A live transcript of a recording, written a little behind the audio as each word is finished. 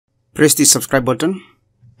Press the subscribe button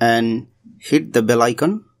and hit the bell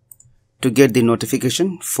icon to get the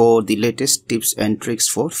notification for the latest tips and tricks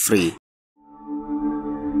for free.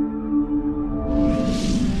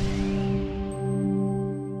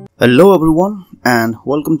 Hello everyone and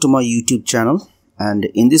welcome to my YouTube channel, and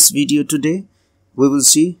in this video today we will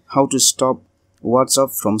see how to stop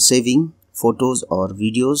WhatsApp from saving photos or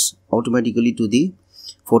videos automatically to the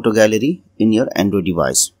photo gallery in your Android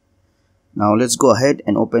device. Now let's go ahead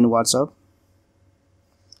and open WhatsApp.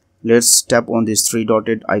 Let's tap on these three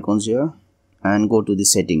dotted icons here and go to the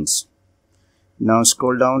settings. Now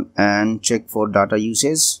scroll down and check for data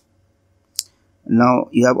usage. Now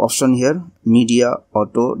you have option here, media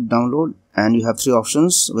auto download, and you have three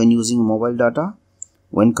options: when using mobile data,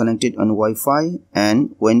 when connected on Wi-Fi,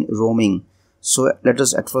 and when roaming. So let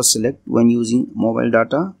us at first select when using mobile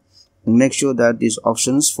data and make sure that these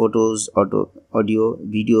options, photos, audio,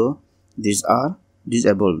 video, these are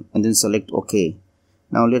disabled, and then select OK.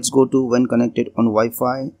 Now let's go to when connected on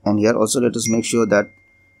Wi-Fi, and here also let us make sure that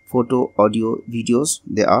photo, audio, videos,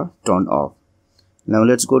 they are turned off. Now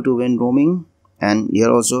let's go to when roaming, and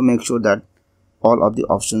here also make sure that all of the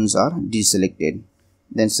options are deselected,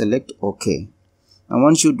 then select OK. Now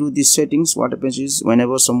once you do these settings, what happens is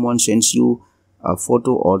whenever someone sends you a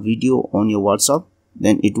photo or video on your WhatsApp,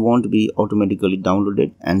 then it won't be automatically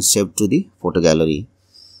downloaded and saved to the photo gallery.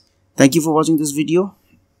 Thank you for watching this video,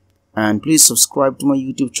 and please subscribe to my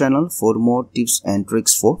YouTube channel for more tips and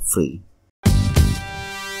tricks for free.